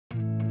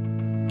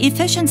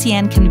Efficiency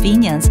and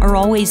convenience are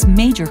always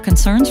major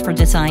concerns for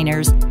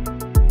designers.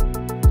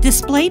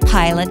 Display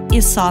Pilot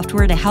is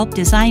software to help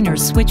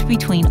designers switch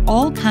between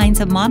all kinds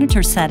of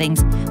monitor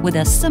settings with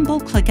a simple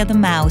click of the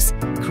mouse,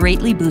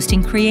 greatly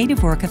boosting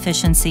creative work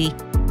efficiency.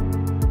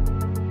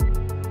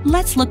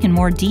 Let's look in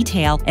more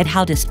detail at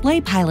how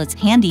Display Pilot's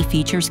handy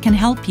features can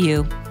help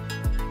you.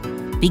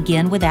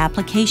 Begin with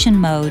Application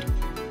Mode.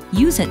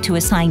 Use it to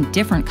assign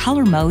different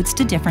color modes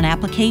to different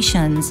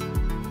applications.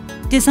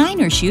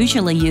 Designers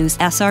usually use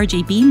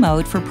sRGB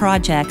mode for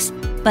projects,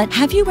 but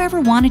have you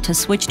ever wanted to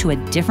switch to a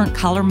different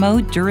color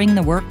mode during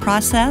the work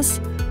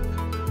process?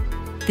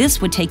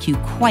 This would take you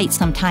quite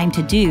some time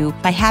to do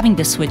by having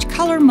to switch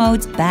color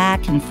modes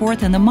back and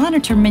forth in the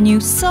monitor menu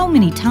so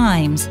many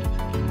times.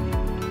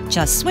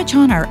 Just switch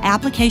on our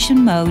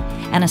application mode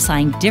and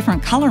assign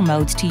different color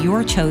modes to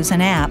your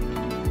chosen app.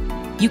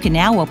 You can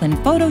now open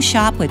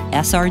Photoshop with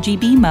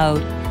sRGB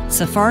mode,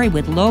 Safari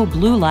with low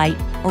blue light,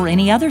 or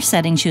any other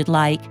settings you'd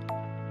like.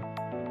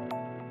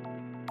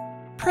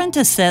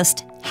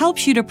 Printassist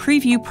helps you to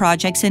preview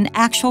projects in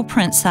actual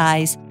print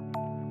size.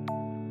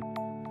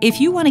 If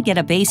you want to get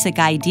a basic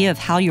idea of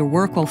how your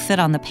work will fit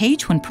on the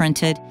page when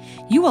printed,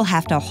 you will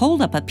have to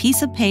hold up a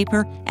piece of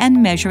paper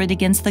and measure it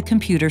against the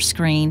computer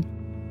screen.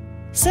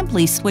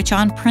 Simply switch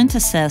on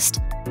Printassist.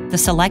 The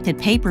selected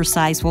paper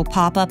size will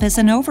pop up as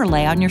an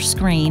overlay on your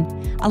screen,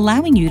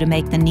 allowing you to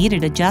make the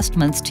needed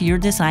adjustments to your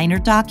design or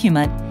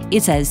document.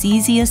 It's as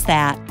easy as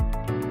that.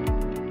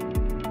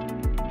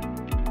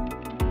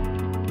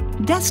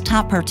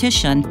 Desktop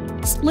Partition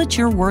splits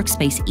your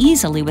workspace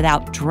easily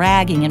without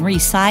dragging and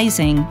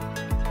resizing.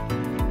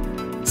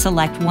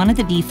 Select one of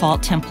the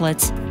default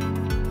templates.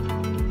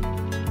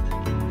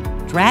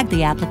 Drag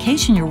the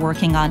application you're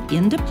working on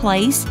into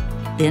place,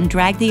 then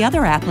drag the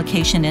other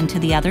application into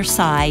the other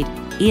side.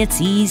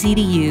 It's easy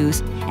to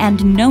use,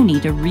 and no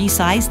need to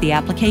resize the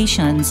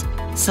applications.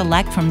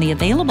 Select from the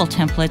available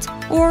templates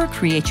or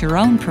create your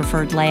own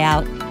preferred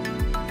layout.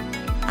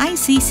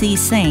 Icc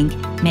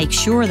Sync makes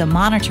sure the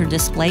monitor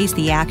displays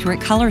the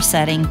accurate color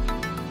setting.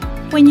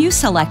 When you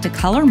select a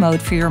color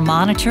mode for your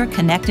monitor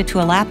connected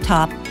to a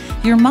laptop,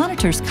 your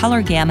monitor's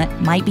color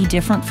gamut might be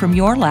different from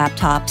your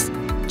laptop's,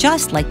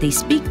 just like they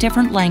speak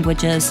different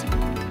languages.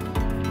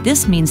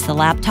 This means the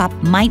laptop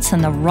might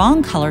send the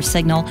wrong color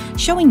signal,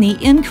 showing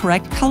the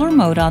incorrect color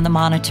mode on the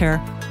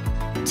monitor.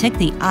 Tick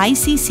the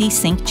Icc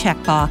Sync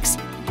checkbox.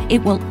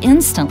 It will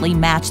instantly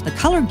match the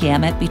color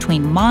gamut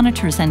between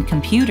monitors and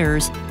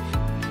computers.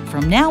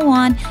 From now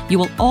on, you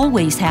will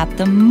always have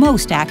the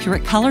most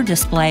accurate color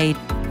displayed.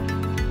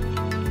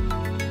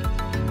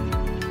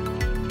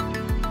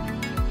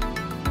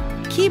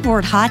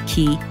 Keyboard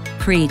Hotkey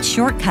creates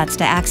shortcuts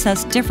to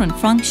access different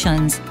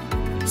functions.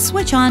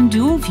 Switch on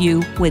Dual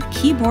View with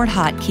Keyboard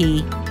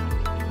Hotkey.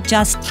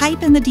 Just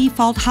type in the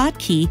default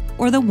hotkey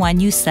or the one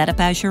you set up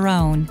as your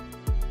own.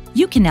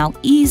 You can now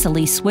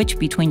easily switch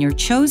between your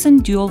chosen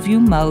Dual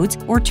View modes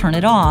or turn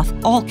it off,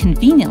 all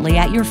conveniently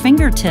at your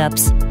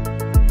fingertips.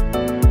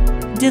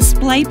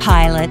 Display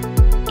Pilot.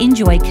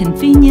 Enjoy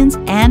convenience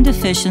and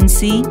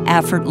efficiency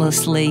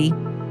effortlessly.